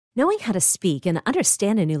Knowing how to speak and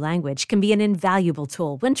understand a new language can be an invaluable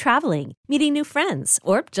tool when traveling, meeting new friends,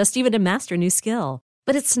 or just even to master a new skill.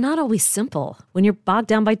 But it's not always simple when you're bogged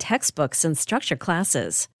down by textbooks and structured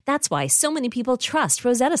classes. That's why so many people trust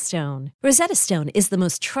Rosetta Stone. Rosetta Stone is the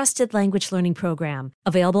most trusted language learning program,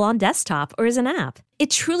 available on desktop or as an app. It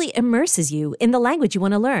truly immerses you in the language you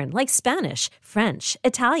want to learn, like Spanish, French,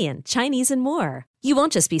 Italian, Chinese, and more. You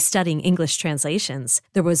won't just be studying English translations.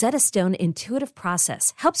 The Rosetta Stone intuitive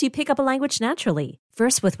process helps you pick up a language naturally,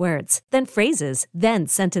 first with words, then phrases, then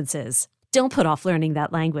sentences. Don't put off learning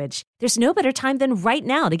that language. There's no better time than right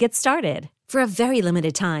now to get started. For a very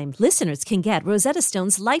limited time, listeners can get Rosetta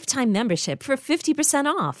Stone's lifetime membership for 50%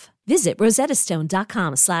 off. Visit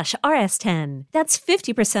rosettastone.com/rs10. That's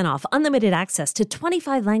 50% off unlimited access to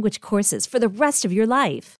 25 language courses for the rest of your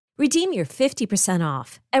life. Redeem your 50%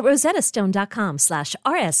 off at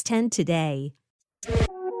rosettastone.com/rs10 today.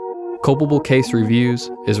 Culpable Case Reviews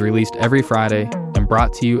is released every Friday and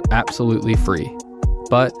brought to you absolutely free.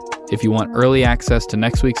 But if you want early access to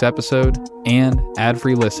next week's episode and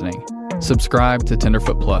ad-free listening, subscribe to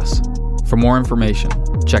Tenderfoot Plus. For more information,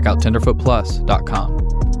 check out tenderfootplus.com.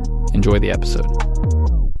 Enjoy the episode.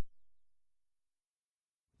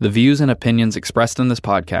 The views and opinions expressed in this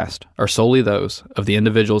podcast are solely those of the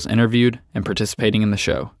individuals interviewed and participating in the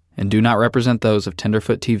show, and do not represent those of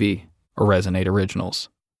Tenderfoot TV or Resonate Originals.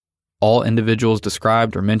 All individuals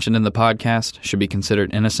described or mentioned in the podcast should be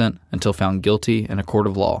considered innocent until found guilty in a court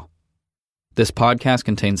of law. This podcast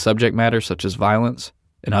contains subject matter such as violence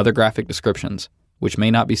and other graphic descriptions, which may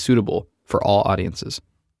not be suitable for all audiences.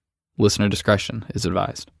 Listener discretion is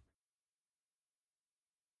advised.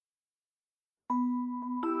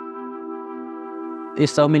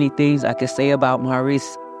 There's so many things I could say about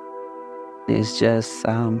Maurice. It's just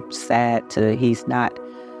sad he's not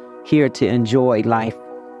here to enjoy life.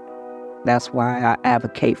 That's why I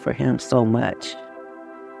advocate for him so much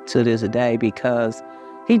to this day, because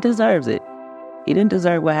he deserves it. He didn't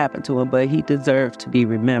deserve what happened to him, but he deserves to be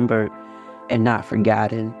remembered and not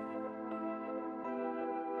forgotten.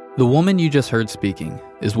 The woman you just heard speaking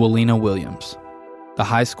is Willena Williams, the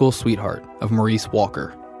high school sweetheart of Maurice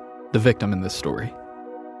Walker, the victim in this story.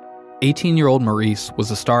 18-year-old Maurice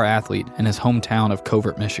was a star athlete in his hometown of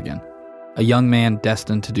Covert, Michigan, a young man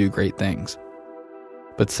destined to do great things.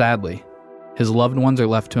 But sadly, his loved ones are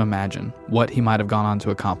left to imagine what he might have gone on to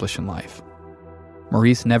accomplish in life.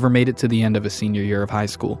 Maurice never made it to the end of his senior year of high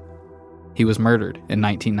school. He was murdered in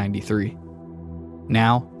 1993.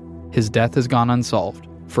 Now, his death has gone unsolved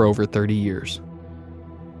for over 30 years.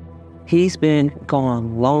 He's been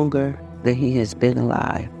gone longer than he has been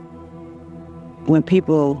alive. When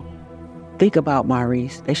people think about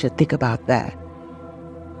Maurice, they should think about that.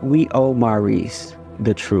 We owe Maurice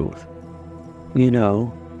the truth. We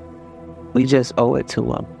just owe it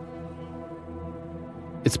to him.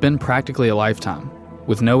 It's been practically a lifetime,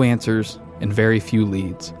 with no answers and very few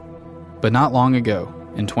leads. But not long ago,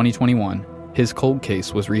 in 2021, his cold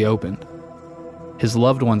case was reopened. His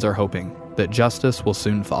loved ones are hoping that justice will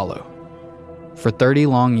soon follow. For 30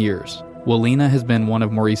 long years, Willena has been one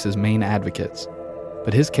of Maurice's main advocates,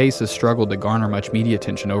 but his case has struggled to garner much media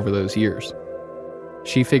attention over those years.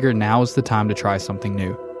 She figured now is the time to try something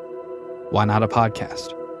new. Why not a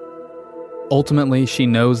podcast? Ultimately, she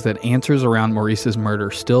knows that answers around Maurice's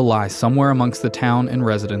murder still lie somewhere amongst the town and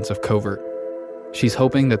residents of Covert. She's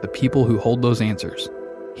hoping that the people who hold those answers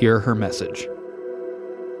hear her message.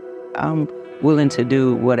 I'm willing to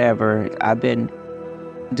do whatever. I've been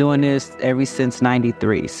doing this ever since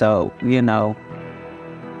 93, so,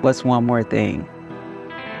 what's one more thing?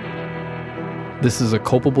 This is a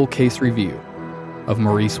culpable case review of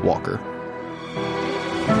Maurice Walker.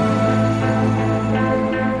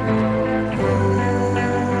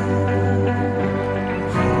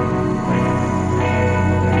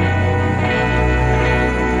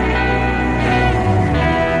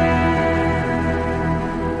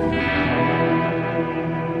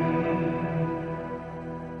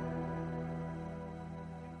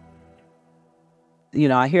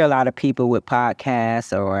 I hear a lot of people with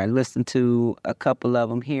podcasts, or I listen to a couple of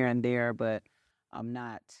them here and there, but I'm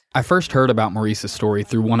not. I first heard about Maurice's story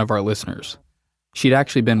through one of our listeners. She'd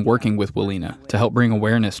actually been working with Willena to help bring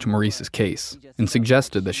awareness to Maurice's case and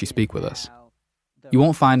suggested that she speak with us. You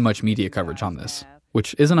won't find much media coverage on this,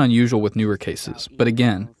 which isn't unusual with newer cases, but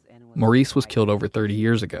again, Maurice was killed over 30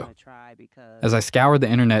 years ago. As I scoured the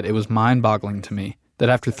internet, it was mind-boggling to me that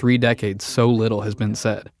after 3 decades, so little has been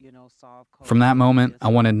said. From that moment, I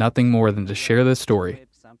wanted nothing more than to share this story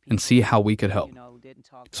and see how we could help.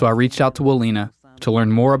 So I reached out to Willena to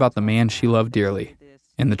learn more about the man she loved dearly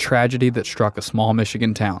and the tragedy that struck a small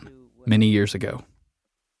Michigan town many years ago.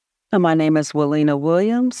 My name is Willina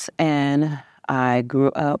Williams, and I grew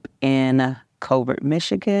up in Covert,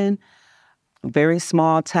 Michigan, very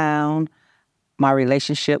small town. My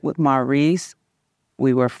relationship with Maurice,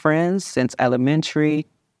 we were friends since elementary.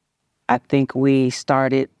 I think we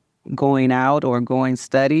started going out or going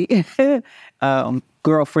study,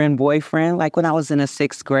 girlfriend, boyfriend, like when I was in the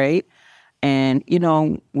 6th grade. And,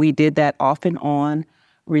 we did that off and on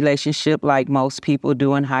relationship like most people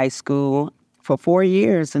do in high school for 4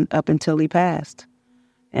 years and up until he passed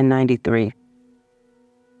in 93.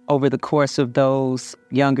 Over the course of those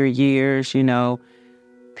younger years,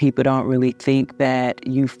 people don't really think that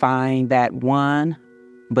you find that one,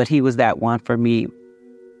 but he was that one for me.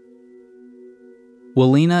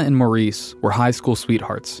 Willina and Maurice were high school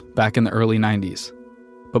sweethearts back in the early 90s.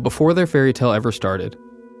 But before their fairy tale ever started,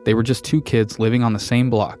 they were just two kids living on the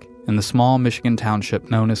same block in the small Michigan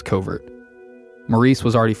township known as Covert. Maurice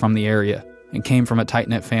was already from the area and came from a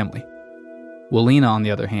tight-knit family. Willina, on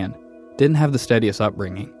the other hand, didn't have the steadiest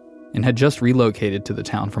upbringing and had just relocated to the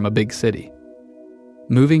town from a big city.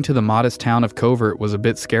 Moving to the modest town of Covert was a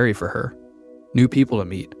bit scary for her. New people to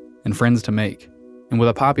meet and friends to make, and with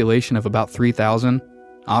a population of about 3,000,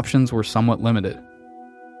 options were somewhat limited.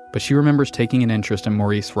 But she remembers taking an interest in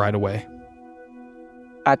Maurice right away.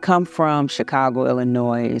 I come from Chicago,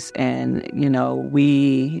 Illinois, and,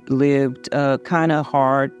 we lived kind of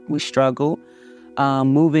hard. We struggled.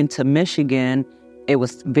 Moving to Michigan, it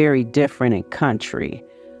was very different in country.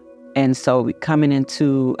 And so coming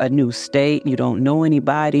into a new state, you don't know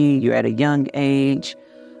anybody, you're at a young age.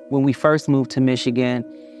 When we first moved to Michigan,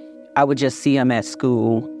 I would just see him at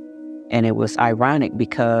school. And it was ironic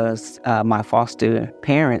because my foster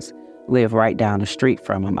parents live right down the street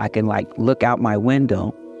from him. I can look out my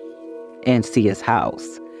window and see his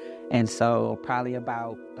house. And so probably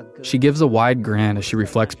about She gives a wide grin as she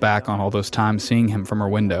reflects back on all those times seeing him from her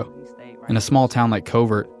window. In a small town like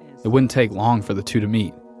Covert, it wouldn't take long for the two to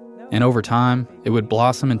meet. And over time, it would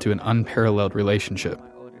blossom into an unparalleled relationship.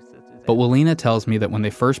 But Willina tells me that when they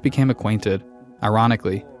first became acquainted,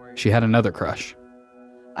 ironically, she had another crush.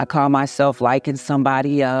 I call myself liking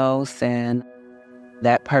somebody else, and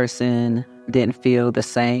that person didn't feel the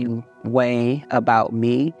same way about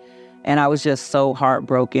me. And I was just so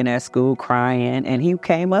heartbroken at school, crying. And he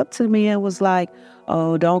came up to me and was like,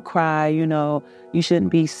 "Oh, don't cry, you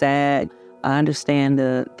shouldn't be sad. I understand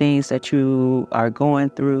the things that you are going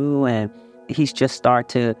through." And he's just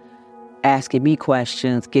started asking me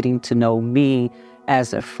questions, getting to know me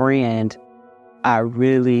as a friend. I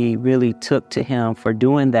really, really took to him for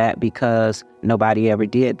doing that because nobody ever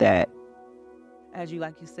did that. As you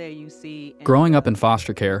say, you see... Growing up in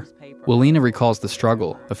foster care, Willina recalls the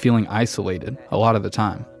struggle of feeling isolated a lot of the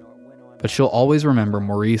time. But she'll always remember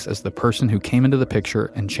Maurice as the person who came into the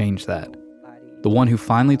picture and changed that. The one who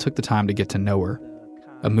finally took the time to get to know her.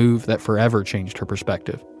 A move that forever changed her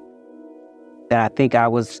perspective. I think I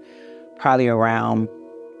was probably around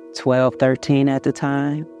 12, 13 at the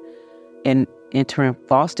time. And entering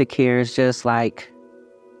foster care is just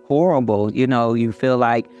horrible. You feel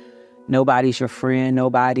like nobody's your friend,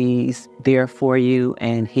 nobody's there for you.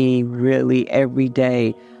 And he really every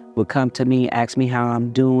day would come to me, ask me how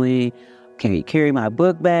I'm doing. Can you carry my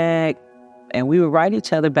book bag? And we would write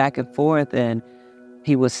each other back and forth, and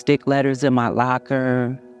he would stick letters in my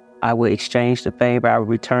locker. I would exchange the favor. I would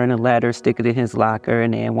return a letter, stick it in his locker,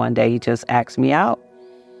 and then one day he just asked me out.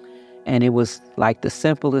 And it was the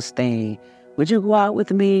simplest thing. Would you go out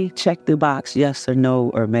with me? Check the box, yes or no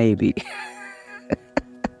or maybe.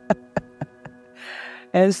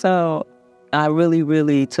 And so I really,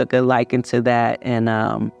 really took a liking to that, and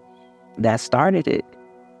that started it.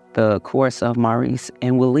 The course of Maurice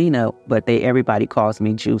and Willina, but everybody calls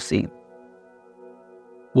me Juicy.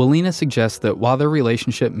 Willina suggests that while their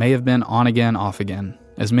relationship may have been on again, off again,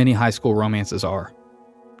 as many high school romances are,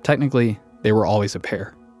 technically, they were always a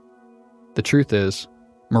pair. The truth is,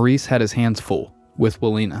 Maurice had his hands full with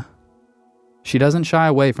Willina. She doesn't shy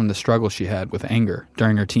away from the struggle she had with anger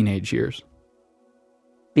during her teenage years.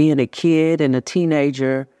 Being a kid and a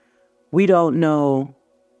teenager, we don't know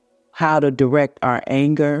how to direct our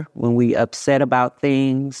anger when we upset about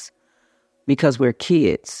things because we're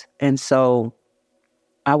kids. And so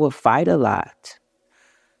I would fight a lot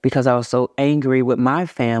because I was so angry with my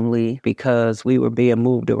family because we were being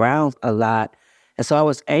moved around a lot. And so I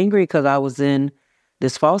was angry because I was in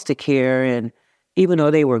this foster care, and even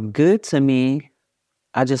though they were good to me,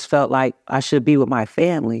 I just felt like I should be with my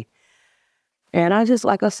family. And I just,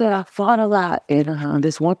 like I said, I fought a lot. And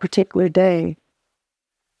this one particular day,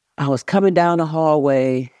 I was coming down the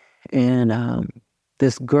hallway, and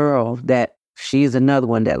this girl she's another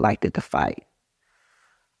one that liked to fight.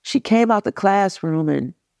 she came out the classroom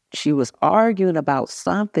and she was arguing about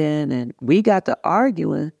something, and we got to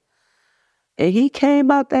arguing. And he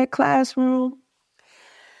came out that classroom.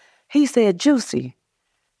 He said, Juicy,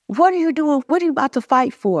 what are you doing? What are you about to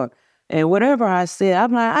fight for? And whatever I said,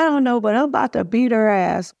 I'm like, I don't know, but I'm about to beat her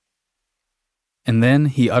ass. And then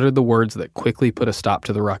he uttered the words that quickly put a stop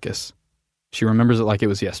to the ruckus. She remembers it like it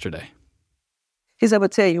was yesterday. He said,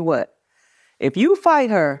 but tell you what, if you fight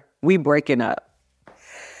her, we breaking up.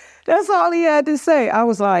 That's all he had to say. I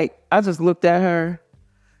was like, I just looked at her,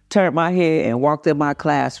 turned my head, and walked in my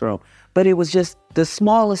classroom. But it was just the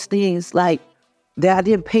smallest things like that I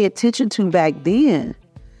didn't pay attention to back then.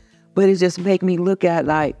 But it just made me look at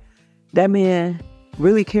like, that man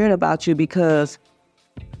really cared about you because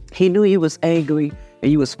he knew you was angry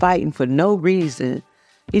and you was fighting for no reason.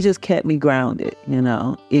 He just kept me grounded,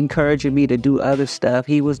 encouraging me to do other stuff.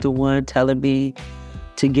 He was the one telling me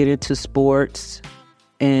to get into sports,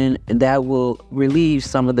 and that will relieve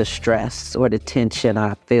some of the stress or the tension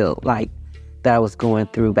I felt like that I was going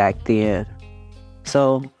through back then.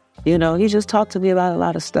 So, he just talked to me about a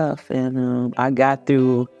lot of stuff, and I got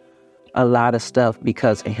through a lot of stuff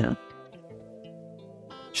because of him.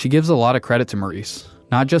 She gives a lot of credit to Maurice,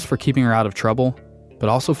 not just for keeping her out of trouble, but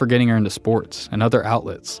also for getting her into sports and other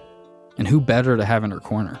outlets. And who better to have in her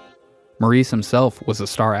corner? Maurice himself was a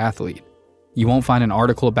star athlete. You won't find an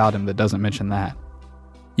article about him that doesn't mention that.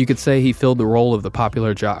 You could say he filled the role of the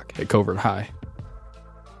popular jock at Covert High.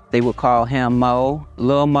 They would call him Mo,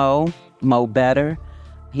 Lil Mo, Mo Better.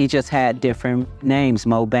 He just had different names.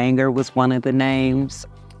 Mo Banger was one of the names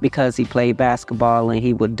because he played basketball and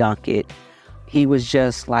he would dunk it. He was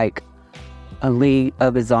just like a league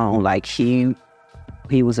of his own. Like he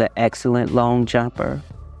was an excellent long jumper.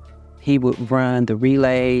 He would run the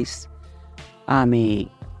relays.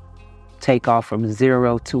 Take off from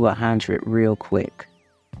 0 to 100 real quick.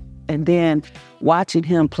 And then watching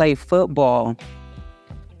him play football,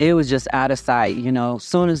 it was just out of sight. As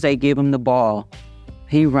soon as they give him the ball,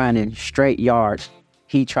 he running straight yards.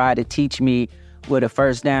 He tried to teach me what a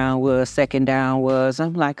first down was, second down was.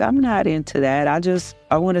 I'm like, I'm not into that.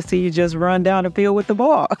 I want to see you just run down the field with the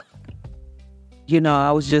ball.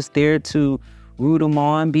 I was just there to root him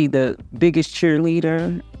on, be the biggest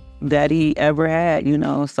cheerleader that he ever had,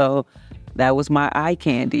 So that was my eye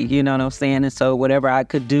candy, you know what I'm saying? And so whatever I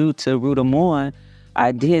could do to root him on,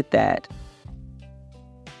 I did that.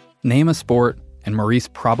 Name a sport, and Maurice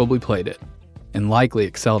probably played it, and likely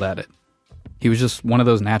excelled at it. He was just one of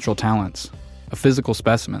those natural talents, a physical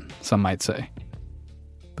specimen, some might say.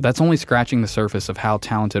 But that's only scratching the surface of how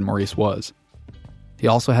talented Maurice was. He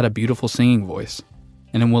also had a beautiful singing voice,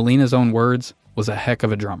 and in Walena's own words, was a heck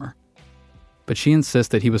of a drummer. But she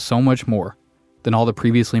insists that he was so much more than all the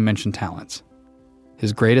previously mentioned talents.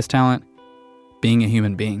 His greatest talent, being a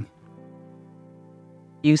human being.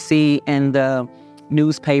 You see in the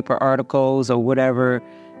newspaper articles or whatever,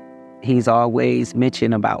 he's always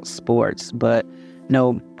mentioned about sports, but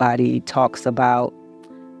nobody talks about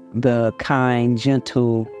the kind,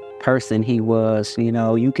 gentle person he was.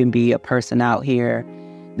 You can be a person out here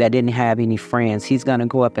that didn't have any friends. He's going to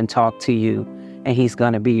go up and talk to you, and he's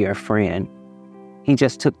going to be your friend. He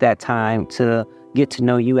just took that time to get to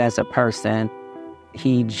know you as a person.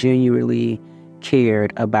 He genuinely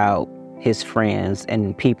cared about his friends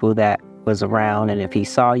and people that was around. And if he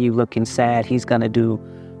saw you looking sad, he's going to do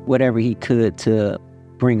whatever he could to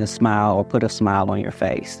bring a smile or put a smile on your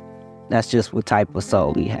face. That's just what type of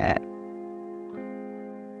soul he had.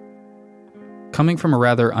 Coming from a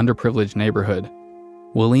rather underprivileged neighborhood,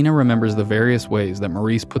 Walena remembers the various ways that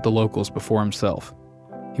Maurice put the locals before himself.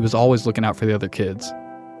 He was always looking out for the other kids.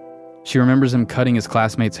 She remembers him cutting his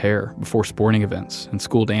classmates' hair before sporting events and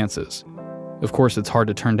school dances. Of course, it's hard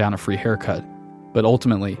to turn down a free haircut, but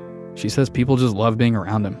ultimately, she says people just love being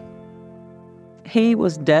around him. He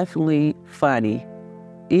was definitely funny.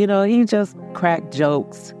 He just cracked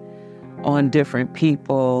jokes on different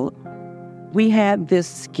people. We had this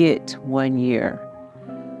skit one year.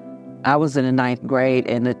 I was in the 9th grade,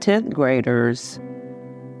 and the 10th graders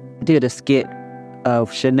did a skit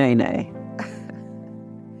of Shanae.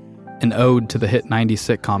 An ode to the hit 90s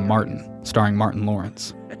sitcom Martin, starring Martin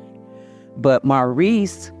Lawrence. But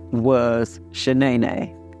Maurice was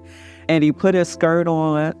Shanae, and he put his skirt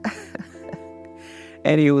on,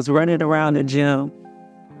 and he was running around the gym,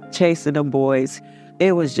 chasing the boys.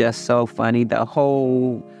 It was just so funny. The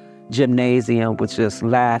whole gymnasium was just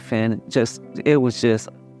laughing. It was just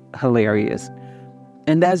hilarious.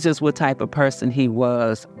 And that's just what type of person he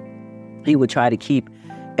was. He would try to keep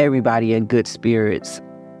everybody in good spirits.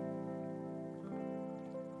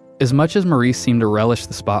 As much as Maurice seemed to relish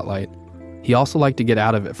the spotlight, he also liked to get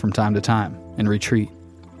out of it from time to time and retreat.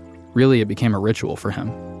 Really, it became a ritual for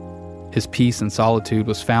him. His peace and solitude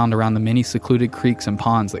was found around the many secluded creeks and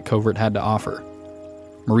ponds that Covert had to offer.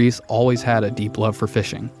 Maurice always had a deep love for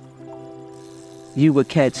fishing. You would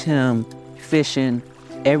catch him fishing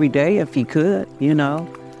every day if he could, you know.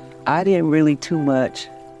 I didn't really too much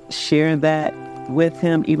share that with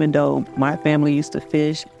him, even though my family used to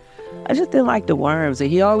fish. I just didn't like the worms, and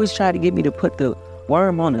he always tried to get me to put the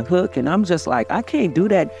worm on the hook, and I'm just like, I can't do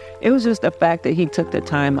that. It was just the fact that he took the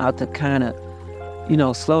time out to kind of, you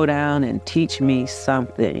know, slow down and teach me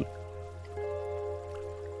something.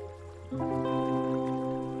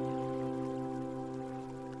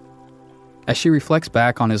 As she reflects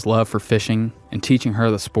back on his love for fishing and teaching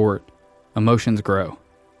her the sport, emotions grow.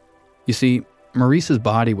 You see, Maurice's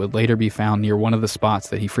body would later be found near one of the spots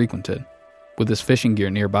that he frequented, with his fishing gear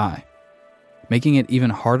nearby, making it even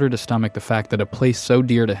harder to stomach the fact that a place so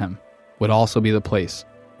dear to him would also be the place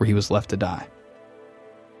where he was left to die.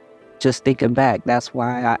 Just thinking back, that's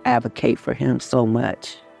why I advocate for him so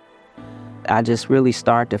much. I just really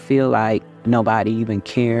start to feel like nobody even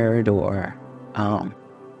cared or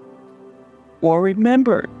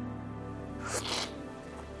remembered.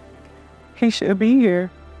 He should be here.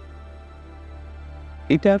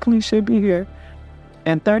 He definitely should be here.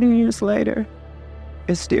 And 30 years later,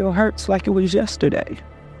 it still hurts like it was yesterday.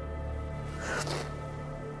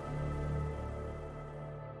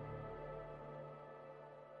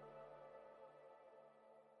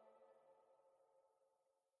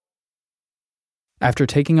 After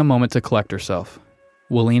taking a moment to collect herself,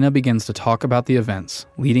 Willena begins to talk about the events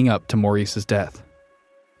leading up to Maurice's death.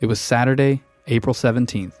 It was Saturday, April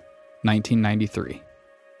 17th, 1993.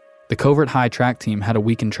 The Covert High track team had a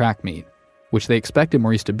weekend track meet, which they expected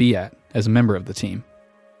Maurice to be at as a member of the team.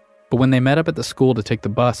 But when they met up at the school to take the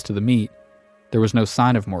bus to the meet, there was no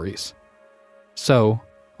sign of Maurice. So,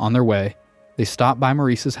 on their way, they stopped by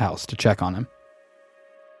Maurice's house to check on him.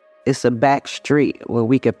 It's a back street where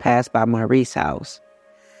we could pass by Maurice's house.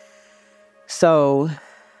 So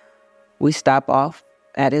we stop off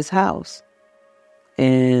at his house.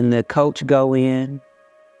 And the coach go in.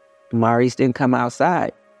 Maurice didn't come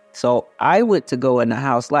outside. So I went to go in the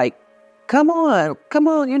house like, come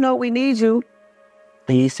on, you know, we need you.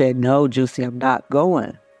 And he said, no, Juicy, I'm not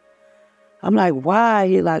going. I'm like, why?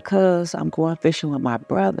 He like, 'cause I'm going fishing with my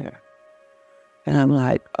brother. And I'm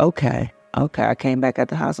like, okay. I came back at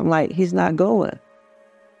the house. I'm like, he's not going.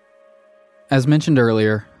 As mentioned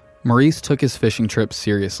earlier, Maurice took his fishing trip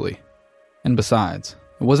seriously. And besides,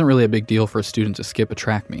 it wasn't really a big deal for a student to skip a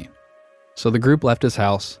track meet. So the group left his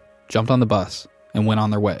house, jumped on the bus, and went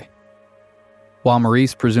on their way. While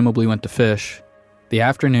Maurice presumably went to fish, the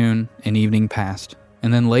afternoon and evening passed,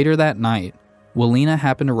 and then later that night, Willena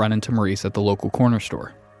happened to run into Maurice at the local corner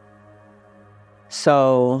store.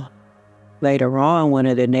 So later on, one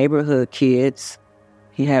of the neighborhood kids,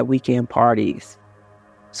 he had weekend parties.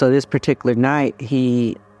 So this particular night,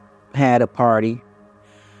 he had a party.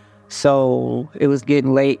 So it was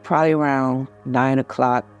getting late, probably around 9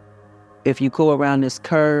 o'clock. If you go around this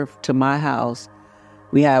curve to my house,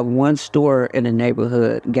 we have one store in the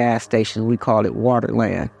neighborhood, gas station. We call it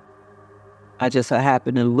Waterland. I just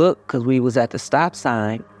happened to look because we was at the stop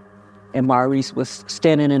sign, and Maurice was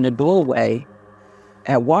standing in the doorway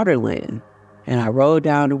at Waterland. And I rolled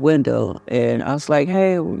down the window, and I was like,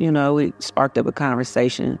 hey, you know, we sparked up a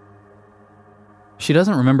conversation. She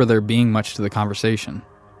doesn't remember there being much to the conversation.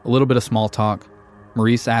 A little bit of small talk.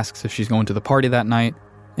 Maurice asks if she's going to the party that night,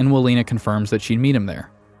 and Willena confirms that she'd meet him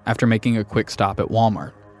there, after making a quick stop at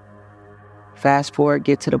Walmart. Fast forward,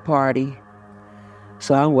 get to the party.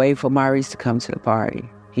 So I'm waiting for Maurice to come to the party.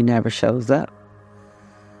 He never shows up.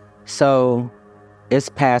 So it's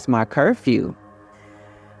past my curfew.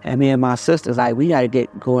 And me and my sister's like, we got to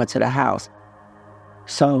get going to the house.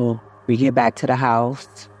 So we get back to the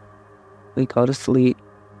house. We go to sleep.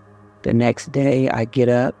 The next day, I get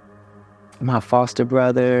up. My foster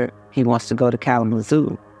brother, he wants to go to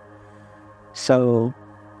Kalamazoo. So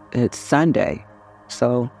it's Sunday.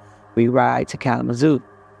 So we ride to Kalamazoo.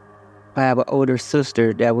 I have an older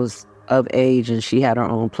sister that was of age, and she had her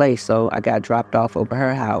own place. So I got dropped off over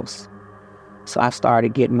her house. So I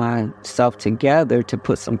started getting myself together to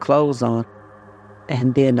put some clothes on.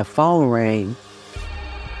 And then the phone rang.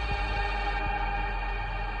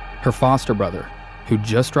 Her foster brother, who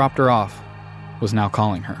just dropped her off, was now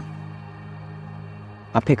calling her.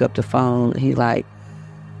 I pick up the phone. He like,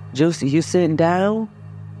 Juicy, you sitting down?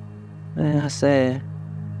 And I said,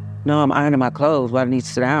 no, I'm ironing my clothes. What do I need to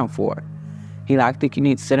sit down for? He like, I think you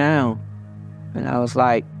need to sit down. And I was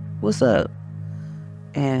like, what's up?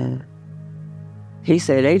 And He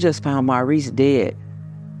said, they just found Maurice dead.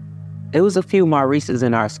 There was a few Maurices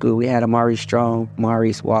in our school. We had a Maurice Strong,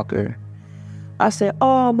 Maurice Walker. I said,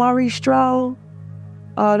 oh, Maurice Strong?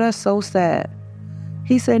 Oh, that's so sad.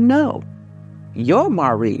 He said, no, you're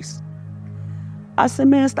Maurice. I said,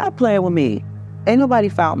 man, stop playing with me. Ain't nobody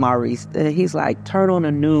found Maurice. He's like, turn on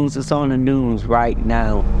the news. It's on the news right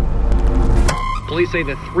now. Police say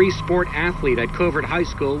the three-sport athlete at Covert High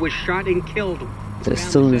School was shot and killed. As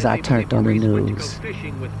soon as I turned on the news,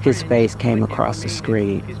 his face came across the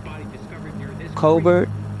screen. Covert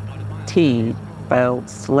teen found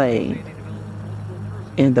slain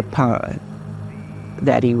in the pond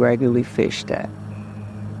that he regularly fished at.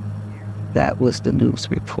 That was the news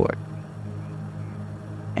report.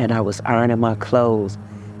 And I was ironing my clothes,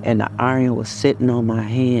 and the iron was sitting on my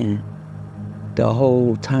hand the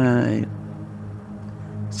whole time.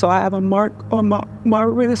 So I have a mark on my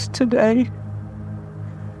wrist today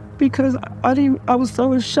because I was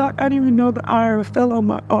so in shock, I didn't even know the iron fell on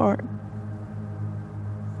my arm.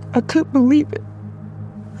 I couldn't believe it.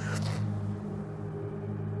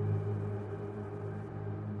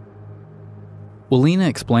 Willena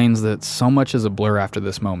explains that so much is a blur after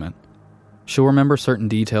this moment. She'll remember certain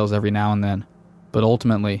details every now and then, but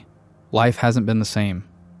ultimately, life hasn't been the same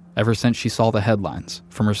ever since she saw the headlines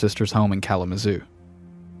from her sister's home in Kalamazoo.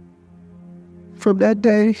 From that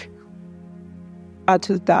day, I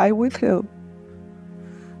just died with him.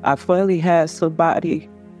 I finally had somebody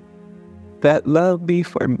that loved me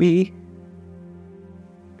for me.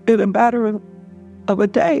 In a matter of a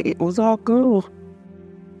day, it was all good.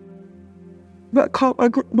 I called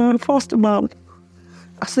my foster mom.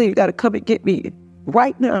 I said, you gotta come and get me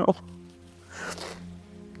right now.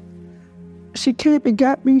 She came and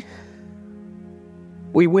got me.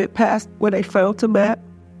 We went past where they found him at.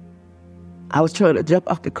 I was trying to jump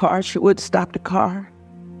off the car. She wouldn't stop the car.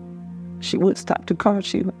 She wouldn't stop the car.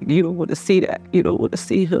 She like, you don't want to see that. You don't want to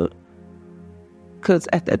see her. Because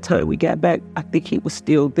at that time we got back, I think he was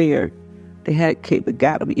still there. They hadn't came and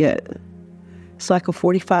got him yet. It's like a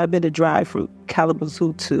 45-minute drive from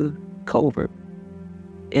Kalamazoo to Covert.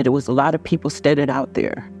 And there was a lot of people standing out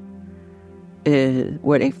there. And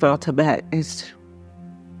where they found him at is,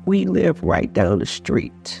 we live right down the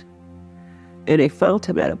street. And they found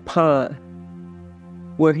him at a pond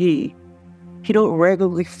where he don't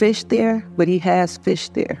regularly fish there, but he has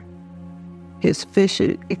fished there. His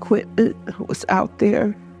fishing equipment was out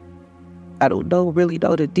there. I don't really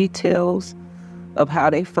know the details of how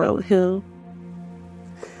they found him.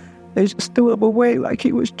 They just threw him away like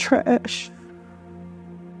he was trash.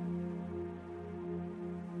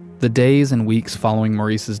 The days and weeks following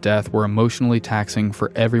Maurice's death were emotionally taxing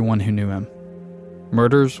for everyone who knew him.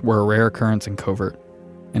 Murders were a rare occurrence in Covert,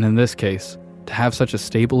 and in this case, to have such a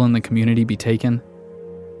staple in the community be taken,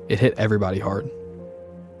 it hit everybody hard.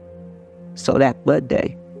 So that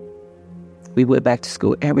Monday, we went back to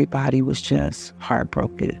school. Everybody was just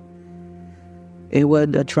heartbroken. It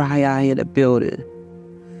wasn't a dry eye in the building.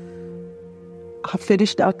 I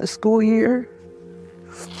finished out the school year.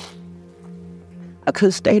 I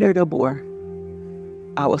couldn't stay there no more.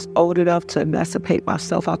 I was old enough to emancipate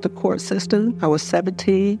myself out the court system. I was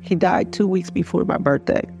 17. He died 2 weeks before my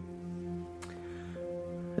birthday.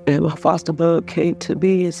 And my foster mom came to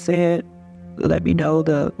me and said, let me know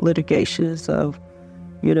the litigations of,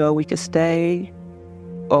 we could stay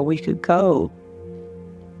or we could go.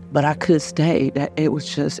 But I couldn't stay. It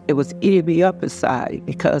was eating me up inside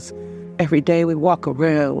because every day we walk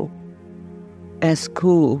around at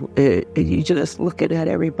school and you just looking at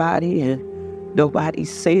everybody and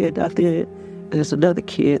nobody's saying nothing. There's another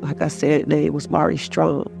kid, like I said, his name was Maurice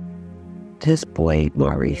Strong. This boy,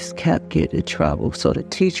 Maurice, kept getting in trouble. So the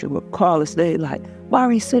teacher would call his name like,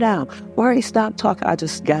 Maurice, sit down. Maurice, stop talking. I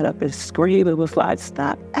just got up and screamed and was like,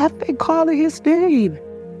 stop effing calling his name.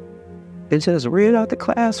 And just ran out the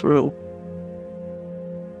classroom.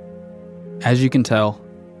 As you can tell,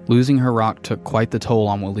 losing her rock took quite the toll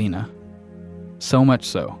on Willena. So much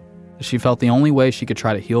so, that she felt the only way she could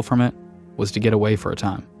try to heal from it was to get away for a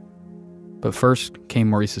time. But first came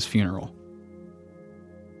Maurice's funeral.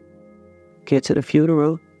 Get to the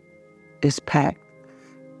funeral, it's packed.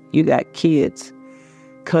 You got kids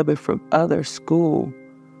coming from other school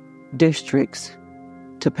districts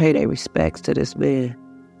to pay their respects to this man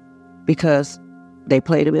because they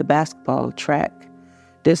played him in basketball, track.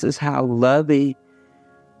 This is how loving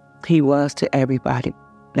he was to everybody.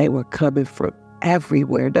 They were coming from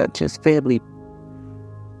everywhere, not just family.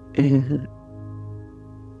 And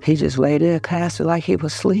he just laid in a casket like he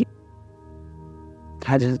was asleep.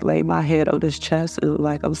 I just laid my head on his chest and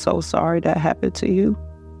like, I'm so sorry that happened to you.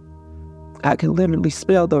 I can literally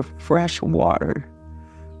smell the fresh water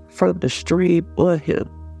from the stream on him.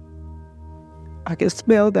 I can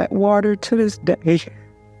smell that water to this day.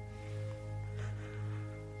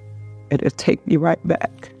 And it take me right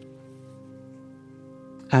back.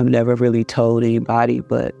 I've never really told anybody,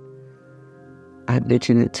 but I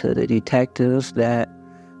mentioned it to the detectives that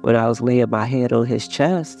when I was laying my hand on his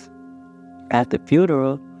chest at the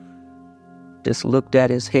funeral, just looked at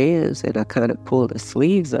his hands and I kind of pulled his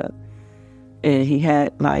sleeves up. And he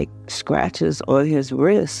had like scratches on his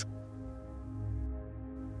wrist.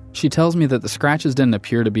 She tells me that the scratches didn't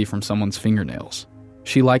appear to be from someone's fingernails.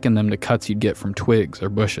 She likened them to cuts you'd get from twigs or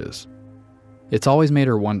bushes. It's always made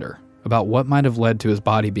her wonder about what might have led to his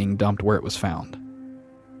body being dumped where it was found.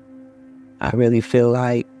 I really feel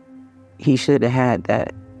like he should have had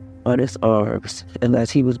that on his arms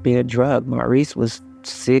unless he was being drugged. Maurice was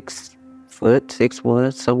 6 foot,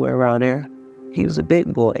 6'1", somewhere around there. He was a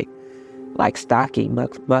big boy, like stocky,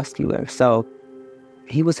 muscular. So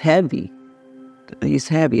he was heavy. He's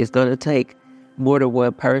heavy. It's going to take more than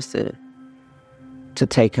one person to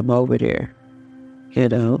take him over there, you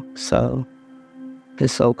know? So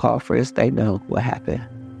his so-called friends, they know what happened.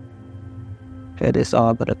 And it's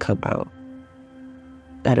all going to come out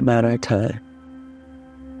at a matter of time.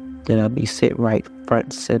 Then I'll be sitting right front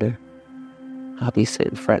and center. I'll be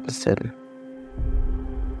sitting front and center.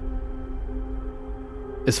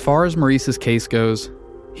 As far as Maurice's case goes,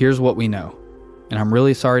 here's what we know. And I'm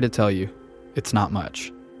really sorry to tell you, it's not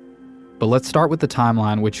much. But let's start with the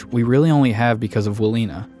timeline, which we really only have because of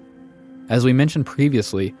Willena. As we mentioned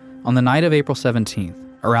previously, on the night of April 17th,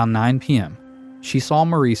 around 9 p.m., she saw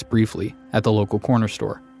Maurice briefly at the local corner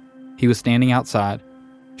store. He was standing outside.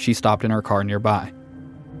 She stopped in her car nearby.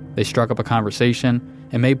 They struck up a conversation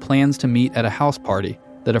and made plans to meet at a house party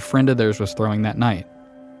that a friend of theirs was throwing that night.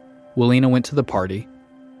 Willena went to the party,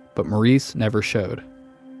 but Maurice never showed.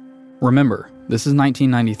 Remember, this is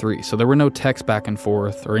 1993, so there were no texts back and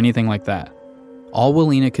forth or anything like that. All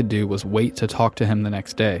Willena could do was wait to talk to him the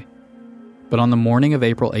next day. But on the morning of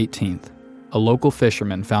April 18th, a local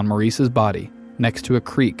fisherman found Maurice's body next to a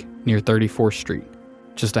creek near 34th Street,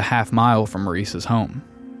 just a half mile from Maurice's home.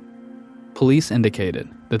 Police indicated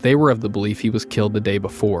that they were of the belief he was killed the day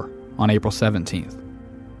before, on April 17th.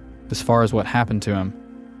 As far as what happened to him,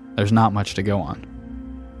 there's not much to go on.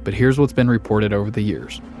 But here's what's been reported over the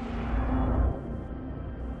years.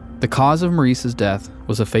 The cause of Maurice's death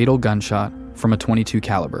was a fatal gunshot from a .22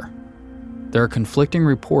 caliber. There are conflicting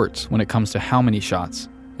reports when it comes to how many shots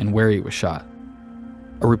and where he was shot.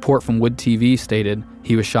 A report from Wood TV stated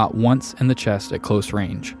he was shot once in the chest at close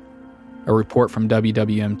range. A report from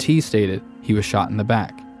WWMT stated he was shot in the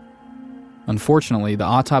back. Unfortunately, the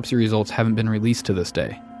autopsy results haven't been released to this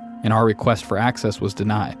day, and our request for access was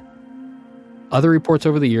denied. Other reports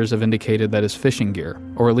over the years have indicated that his fishing gear,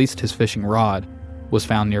 or at least his fishing rod, was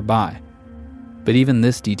found nearby. But even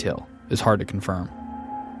this detail is hard to confirm.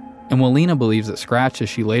 And Willena believes that scratches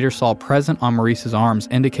she later saw present on Maurice's arms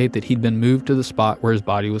indicate that he'd been moved to the spot where his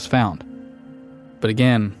body was found. But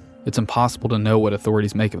again, it's impossible to know what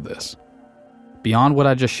authorities make of this. Beyond what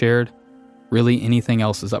I just shared, really anything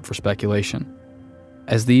else is up for speculation,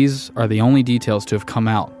 as these are the only details to have come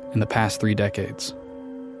out in the past 3 decades.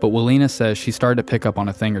 But Willena says she started to pick up on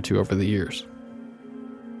a thing or two over the years.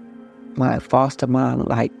 My foster mom,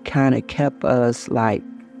 kind of kept us,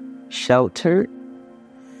 sheltered.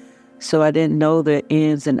 So I didn't know the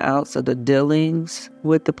ins and outs of the dealings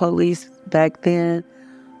with the police back then.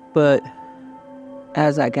 But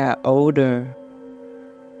as I got older,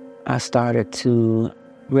 I started to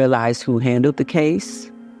realize who handled the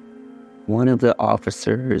case. One of the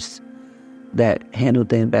officers that handled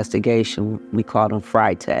the investigation, we called him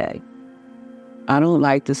Freitag. I don't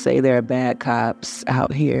like to say there are bad cops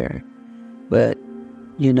out here, but,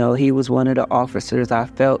 he was one of the officers I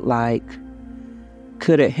felt like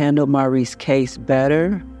could have handled Maurice's case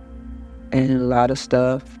better. And a lot of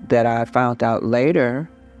stuff that I found out later,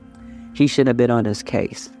 he shouldn't have been on this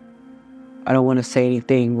case. I don't want to say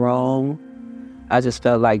anything wrong. I just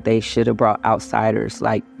felt like they should have brought outsiders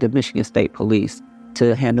like the Michigan State Police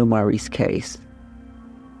to handle Maurice's case.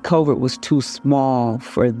 Covert was too small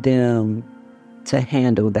for them to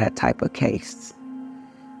handle that type of case.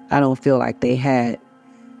 I don't feel like they had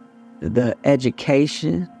the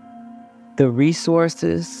education, the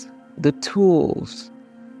resources, the tools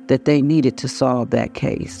that they needed to solve that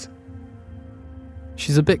case.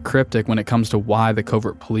 She's a bit cryptic when it comes to why the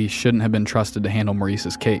covert police shouldn't have been trusted to handle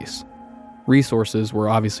Maurice's case. Resources were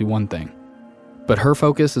obviously one thing, but her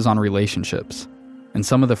focus is on relationships and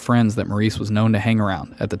some of the friends that Maurice was known to hang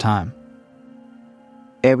around at the time.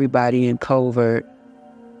 Everybody in covert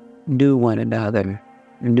knew one another,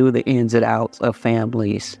 knew the ins and outs of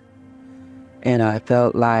families. And I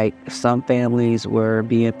felt like some families were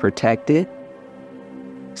being protected.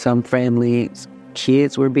 Some families'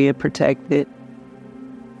 kids were being protected.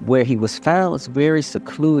 Where he was found was very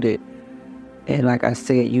secluded. And like I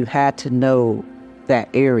said, you had to know that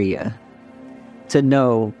area to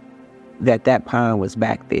know that that pond was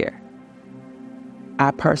back there.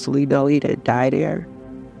 I personally know he didn't die there.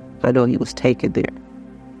 I know he was taken there.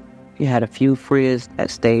 He had a few friends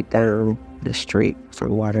that stayed down the street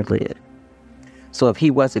from Waterland. So if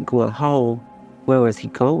he wasn't going home, where was he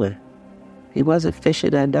going? He wasn't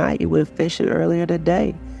fishing at night. He went fishing earlier in the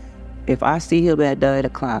day. If I see him at 9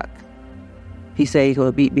 o'clock, he said he's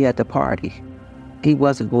going to meet me at the party. He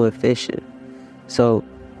wasn't going fishing. So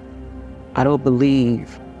I don't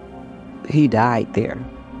believe he died there.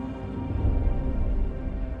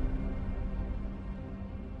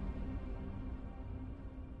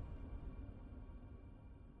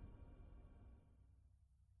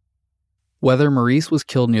 Whether Maurice was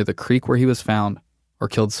killed near the creek where he was found or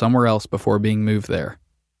killed somewhere else before being moved there,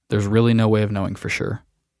 there's really no way of knowing for sure,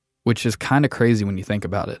 which is kind of crazy when you think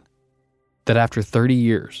about it. That after 30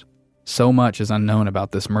 years, so much is unknown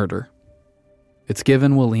about this murder. It's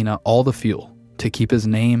given Walina all the fuel to keep his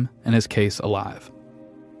name and his case alive.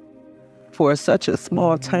 For such a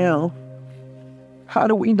small town, how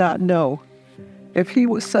do we not know if he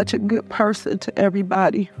was such a good person to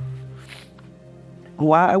everybody?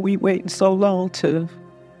 Why are we waiting so long to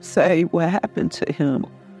say what happened to him?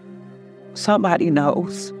 Somebody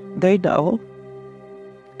knows. They know.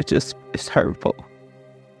 It's hurtful.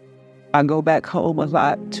 I go back home a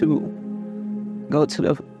lot to go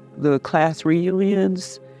to the class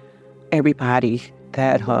reunions. Everybody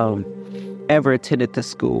that ever attended the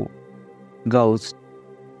school goes.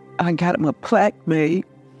 I got him a plaque made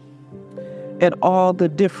and all the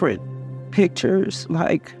different pictures,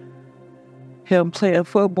 like him playing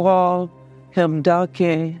football, him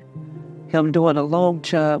dunking, him doing a long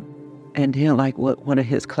jump, and then like one of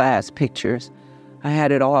his class pictures. I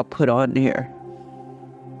had it all put on there.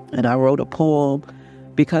 And I wrote a poem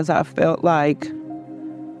because I felt like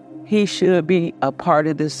he should be a part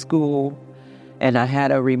of this school. And I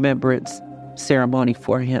had a remembrance ceremony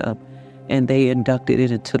for him. And they inducted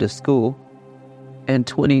it into the school in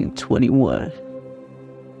 2021.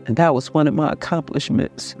 And that was one of my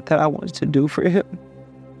accomplishments that I wanted to do for him.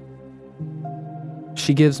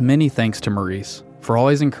 She gives many thanks to Maurice for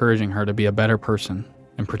always encouraging her to be a better person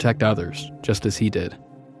and protect others, just as he did.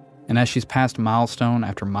 And as she's passed milestone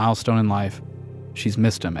after milestone in life, she's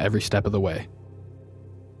missed him every step of the way.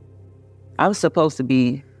 I was supposed to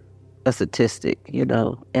be a statistic,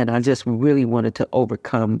 and I just really wanted to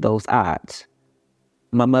overcome those odds.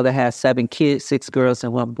 My mother has 7 kids, 6 girls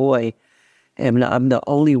and 1 boy, and I'm the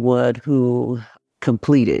only one who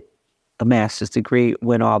completed a master's degree,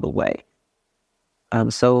 went all the way.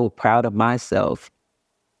 I'm so proud of myself.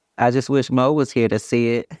 I just wish Mo was here to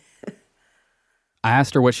see it. I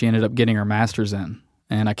asked her what she ended up getting her master's in,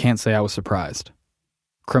 and I can't say I was surprised.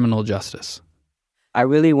 Criminal justice. I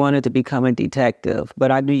really wanted to become a detective,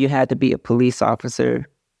 but I knew you had to be a police officer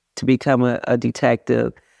to become a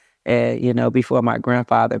detective. And, before my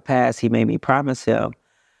grandfather passed, he made me promise him,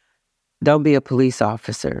 don't be a police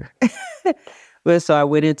officer. But so I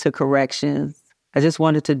went into corrections. I just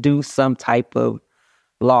wanted to do some type of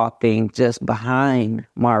law thing just behind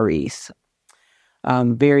Maurice.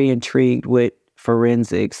 I'm very intrigued with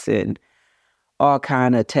forensics and all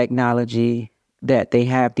kind of technology that they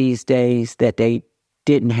have these days that they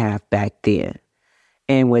didn't have back then.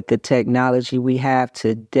 And with the technology we have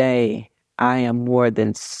today, I am more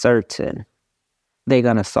than certain they're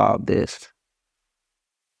going to solve this.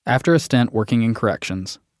 After a stint working in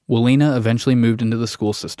corrections, Walina eventually moved into the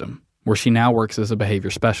school system, where she now works as a behavior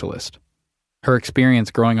specialist. Her experience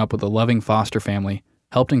growing up with a loving foster family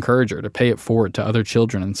helped encourage her to pay it forward to other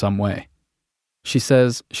children in some way. She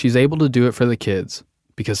says she's able to do it for the kids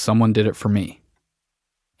because someone did it for me.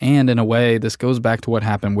 And in a way, this goes back to what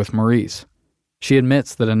happened with Maurice. She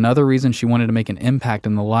admits that another reason she wanted to make an impact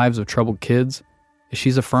in the lives of troubled kids is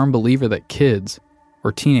she's a firm believer that kids,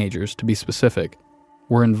 or teenagers to be specific,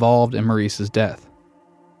 were involved in Maurice's death.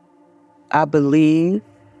 I believe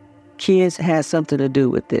kids had something to do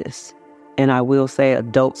with this. And I will say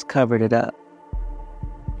adults covered it up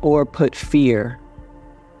or put fear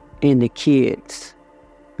in the kids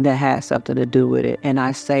that had something to do with it. And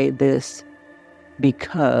I say this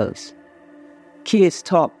because kids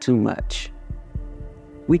talk too much.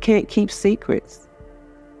 We can't keep secrets.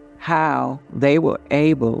 How they were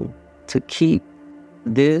able to keep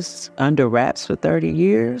this under wraps for 30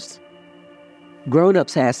 years,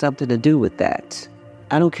 grown-ups had something to do with that.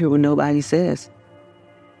 I don't care what nobody says.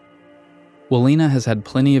 Walina has had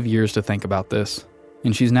plenty of years to think about this,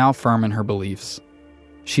 and she's now firm in her beliefs.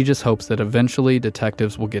 She just hopes that eventually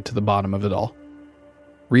detectives will get to the bottom of it all.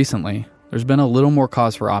 Recently, there's been a little more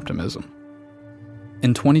cause for optimism.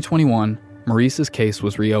 In 2021, Maurice's case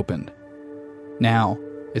was reopened. Now,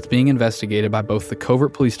 it's being investigated by both the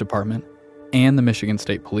Covert Police Department and the Michigan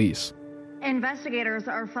State Police. Investigators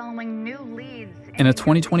are following new leads. In a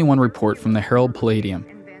 2021 report from the Herald Palladium,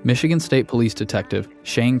 Michigan State Police Detective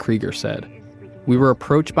Shane Krieger said, "We were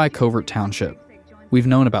approached by Covert Township. We've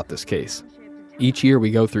known about this case. Each year we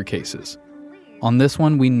go through cases. On this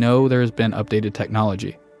one, we know there has been updated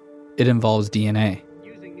technology. It involves DNA.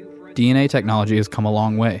 DNA technology has come a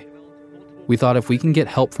long way. We thought if we can get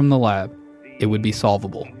help from the lab, it would be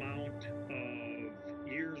solvable."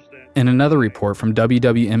 In another report from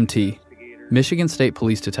WWMT, Michigan State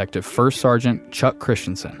Police Detective First Sergeant Chuck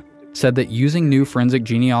Christensen said that using new forensic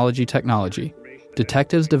genealogy technology,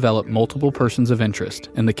 detectives developed multiple persons of interest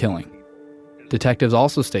in the killing. Detectives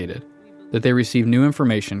also stated that they received new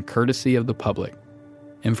information courtesy of the public,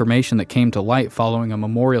 information that came to light following a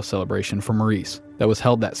memorial celebration for Maurice that was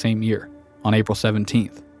held that same year, on April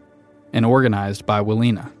 17th, and organized by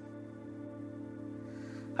Walina.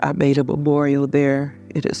 I made a memorial there.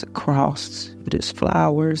 It is a cross. It is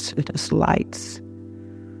flowers. It is lights.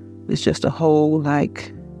 It's just a whole,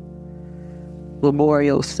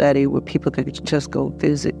 memorial setting where people can just go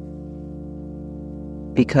visit,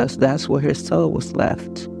 because that's where his soul was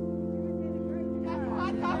left.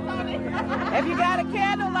 If you got a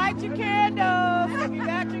candle, light your candles. If you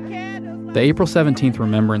got your candles. The April 17th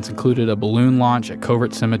remembrance included a balloon launch at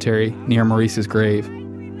Covert Cemetery near Maurice's grave.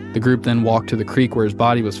 The group then walked to the creek where his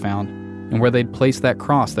body was found and where they'd placed that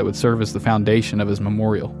cross that would serve as the foundation of his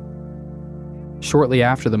memorial. Shortly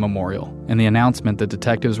after the memorial and the announcement that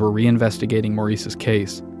detectives were reinvestigating Maurice's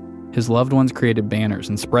case, his loved ones created banners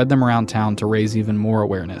and spread them around town to raise even more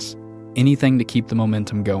awareness, anything to keep the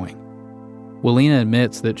momentum going. Walina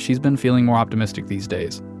admits that she's been feeling more optimistic these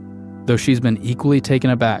days, though she's been equally taken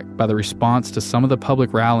aback by the response to some of the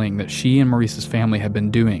public rallying that she and Maurice's family have been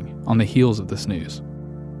doing on the heels of this news.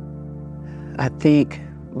 I think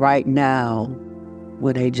right now,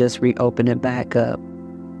 when they just reopened it back up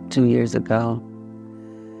 2 years ago,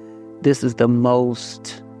 this is the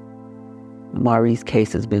most Maurice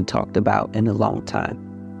case has been talked about in a long time,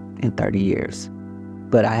 in 30 years.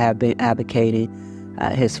 But I have been advocating.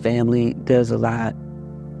 His family does a lot.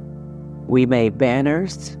 We made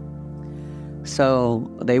banners. So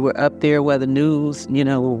they were up there where the news,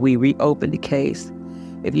 when we reopened the case.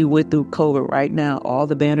 If you went through COVID right now, all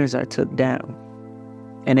the banners are took down.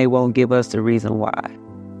 And they won't give us the reason why.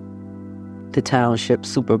 The township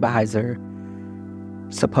supervisor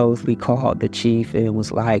supposedly called the chief and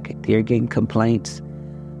was like, they're getting complaints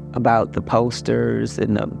about the posters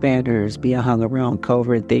and the banners being hung around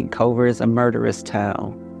Covert and think Covert is a murderous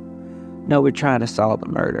town. No, we're trying to solve a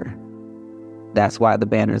murder. That's why the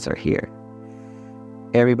banners are here.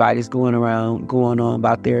 Everybody's going on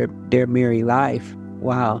about their merry life.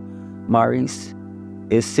 Wow, Maurice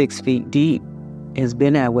is 6 feet deep. It's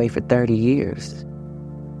been that way for 30 years.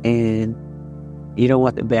 And you don't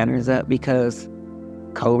want the banners up because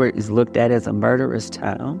Covert is looked at as a murderous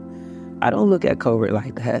town. I don't look at Covert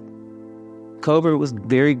like that. Covert was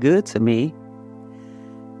very good to me.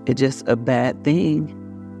 It's just a bad thing,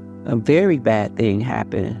 a very bad thing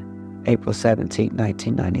happened April 17,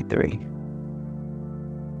 1993.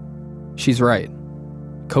 She's right.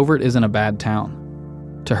 Covert isn't a bad town.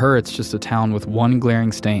 To her, it's just a town with one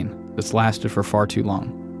glaring stain that's lasted for far too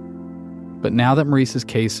long. But now that Maurice's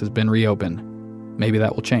case has been reopened, maybe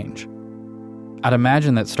that will change. I'd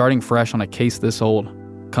imagine that starting fresh on a case this old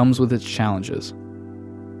comes with its challenges.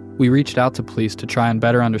 We reached out to police to try and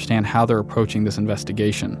better understand how they're approaching this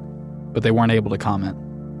investigation, but they weren't able to comment.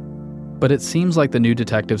 But it seems like the new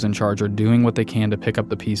detectives in charge are doing what they can to pick up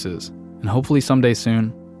the pieces, and hopefully someday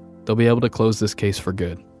soon, they'll be able to close this case for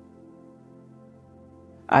good.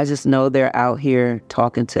 I just know they're out here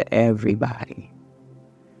talking to everybody.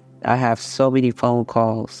 I have so many phone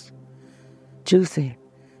calls. Juicy,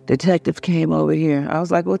 detective came over here. I was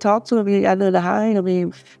like, well, talk to him. You got nothing to hide. I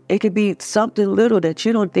mean, it could be something little that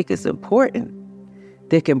you don't think is important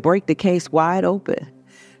that can break the case wide open.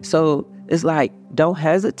 So it's like, don't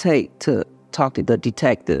hesitate to talk to the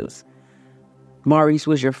detectives. Maurice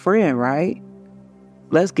was your friend, right?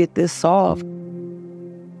 Let's get this solved.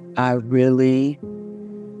 I really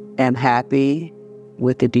am happy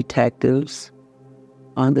with the detectives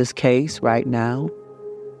on this case right now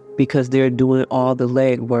because they're doing all the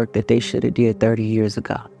legwork that they should have did 30 years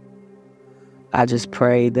ago. I just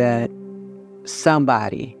pray that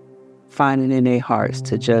somebody find it in their hearts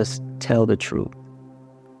to just tell the truth.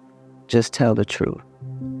 Just tell the truth.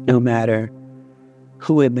 No matter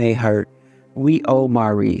who it may hurt, we owe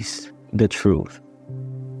Maurice the truth.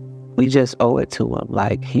 We just owe it to him.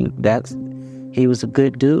 Like, he was a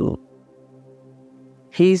good dude.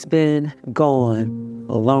 He's been gone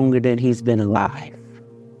longer than he's been alive.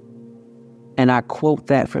 And I quote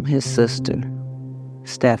that from his sister,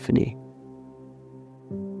 Stephanie.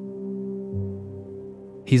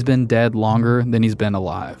 He's been dead longer than he's been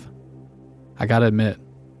alive. I gotta admit,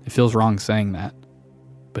 it feels wrong saying that.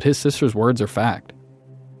 But his sister's words are fact.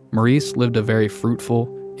 Maurice lived a very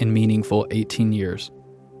fruitful and meaningful 18 years.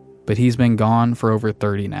 But he's been gone for over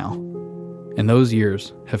 30 now. And those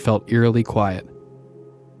years have felt eerily quiet.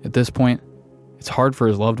 At this point, it's hard for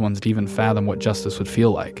his loved ones to even fathom what justice would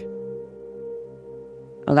feel like.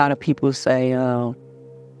 A lot of people say,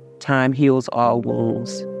 time heals all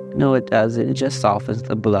wounds. No, it doesn't. It just softens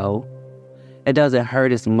the blow. It doesn't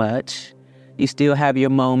hurt as much. You still have your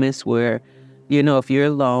moments where, if you're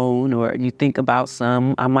alone or you think about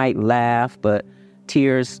I might laugh, but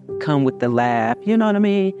tears come with the laugh. You know what I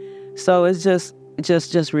mean? So it's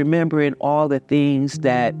just remembering all the things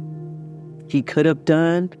that he could have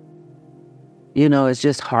done. It's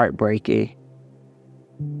just heartbreaking.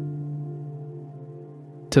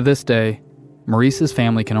 To this day, Maurice's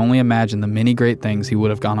family can only imagine the many great things he would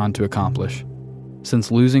have gone on to accomplish.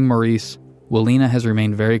 Since losing Maurice, Willina has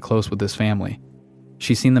remained very close with his family.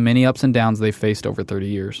 She's seen the many ups and downs they've faced over 30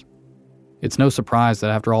 years. It's no surprise that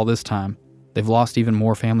after all this time, they've lost even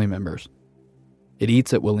more family members. It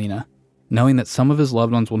eats at Willina, knowing that some of his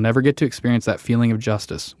loved ones will never get to experience that feeling of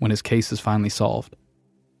justice when his case is finally solved.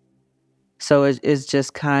 So it's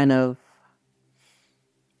just kind of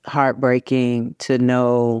heartbreaking to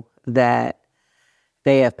know that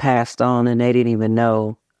they have passed on and they didn't even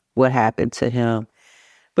know what happened to him.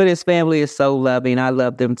 But his family is so loving. I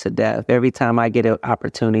love them to death. Every time I get an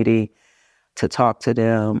opportunity to talk to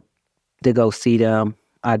them, to go see them,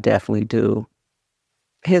 I definitely do.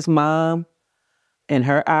 His mom, in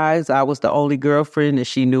her eyes, I was the only girlfriend that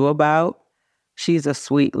she knew about. She's a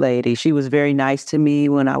sweet lady. She was very nice to me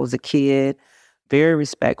when I was a kid. Very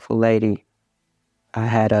respectful lady. I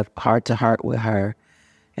had a heart-to-heart with her,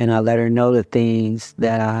 and I let her know the things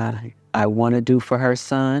that I want to do for her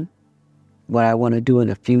son, what I want to do in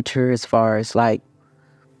the future as far as, like,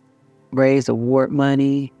 raise award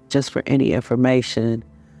money just for any information,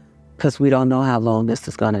 because we don't know how long this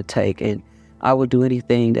is going to take. And I will do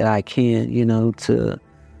anything that I can, to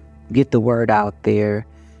get the word out there.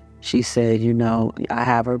 She said, I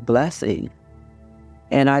have her blessing.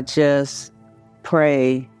 And I just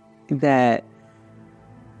pray that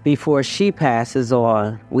before she passes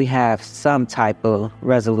on, we have some type of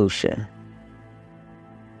resolution.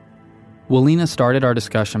 Willina started our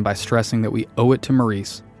discussion by stressing that we owe it to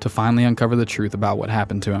Maurice to finally uncover the truth about what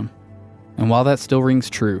happened to him. And while that still rings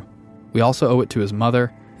true, we also owe it to his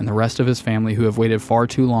mother and the rest of his family who have waited far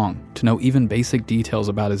too long to know even basic details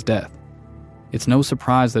about his death. It's no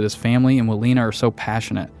surprise that his family and Willina are so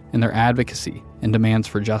passionate in their advocacy and demands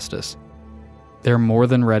for justice. They're more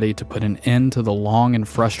than ready to put an end to the long and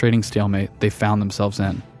frustrating stalemate they found themselves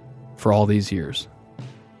in for all these years.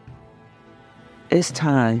 It's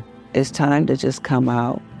time. It's time to just come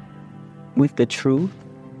out with the truth.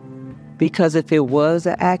 Because if it was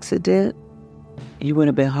an accident, you would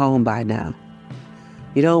have been home by now.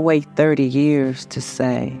 You don't wait 30 years to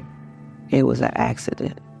say it was an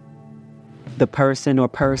accident. The person or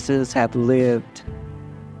persons have lived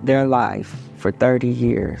their life for 30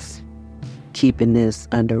 years, keeping this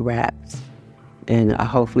under wraps. And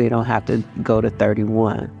hopefully don't have to go to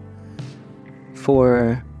 31.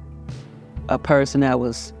 For a person that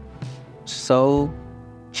was so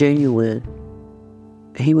genuine,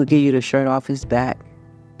 he would give you the shirt off his back.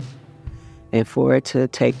 And for it to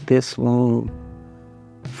take this long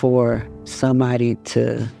for somebody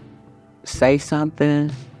to say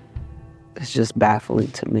something, it's just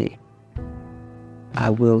baffling to me. I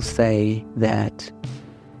will say that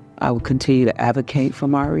I will continue to advocate for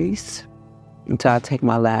Maurice until I take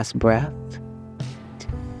my last breath.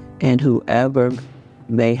 And whoever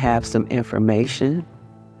may have some information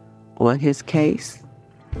on his case,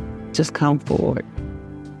 just come forward.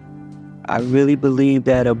 I really believe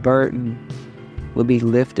that a burden will be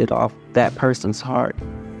lifted off that person's heart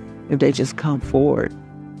if they just come forward.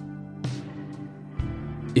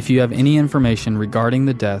 If you have any information regarding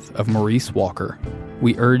the death of Maurice Walker,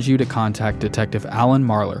 we urge you to contact Detective Alan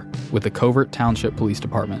Marler with the Covert Township Police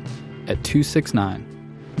Department at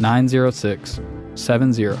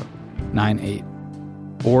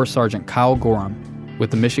 269-906-7098 or Sergeant Kyle Gorham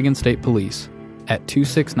with the Michigan State Police at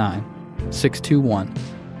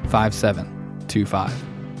 269-621-5444.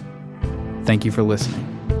 5725. Thank you for listening.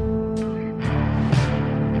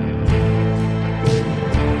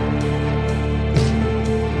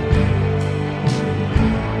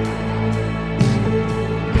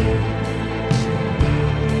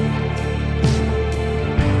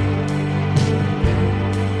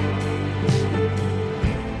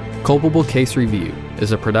 Culpable Case Review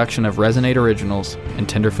is a production of Resonate Originals and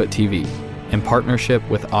Tenderfoot TV in partnership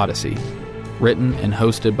with Odyssey, written and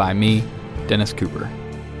hosted by me, Dennis Cooper.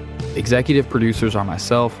 Executive producers are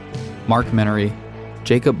myself, Mark Menery,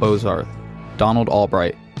 Jacob Bozarth, Donald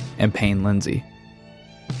Albright, and Payne Lindsay.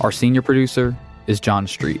 Our senior producer is John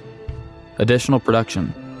Street. Additional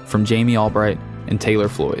production from Jamie Albright and Taylor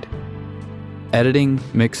Floyd. Editing,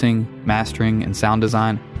 mixing, mastering, and sound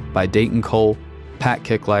design by Dayton Cole, Pat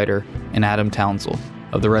Kicklighter, and Adam Townsell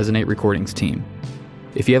of the Resonate Recordings team.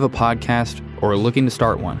 If you have a podcast or are looking to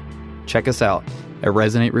start one, check us out at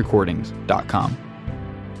resonaterecordings.com.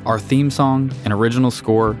 Our theme song and original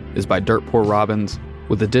score is by Dirt Poor Robbins,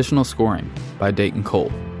 with additional scoring by Dayton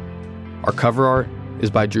Cole. Our cover art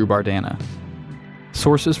is by Drew Bardana.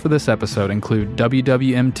 Sources for this episode include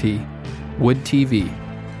WWMT, Wood TV,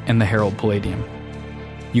 and the Herald Palladium.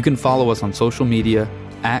 You can follow us on social media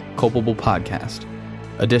at Culpable Podcast.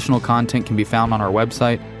 Additional content can be found on our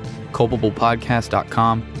website,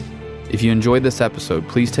 culpablepodcast.com. If you enjoyed this episode,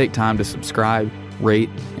 please take time to subscribe, rate,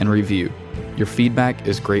 and review. Your feedback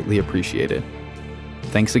is greatly appreciated.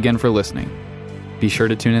 Thanks again for listening. Be sure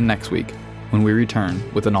to tune in next week when we return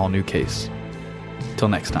with an all-new case. Till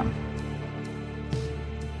next time.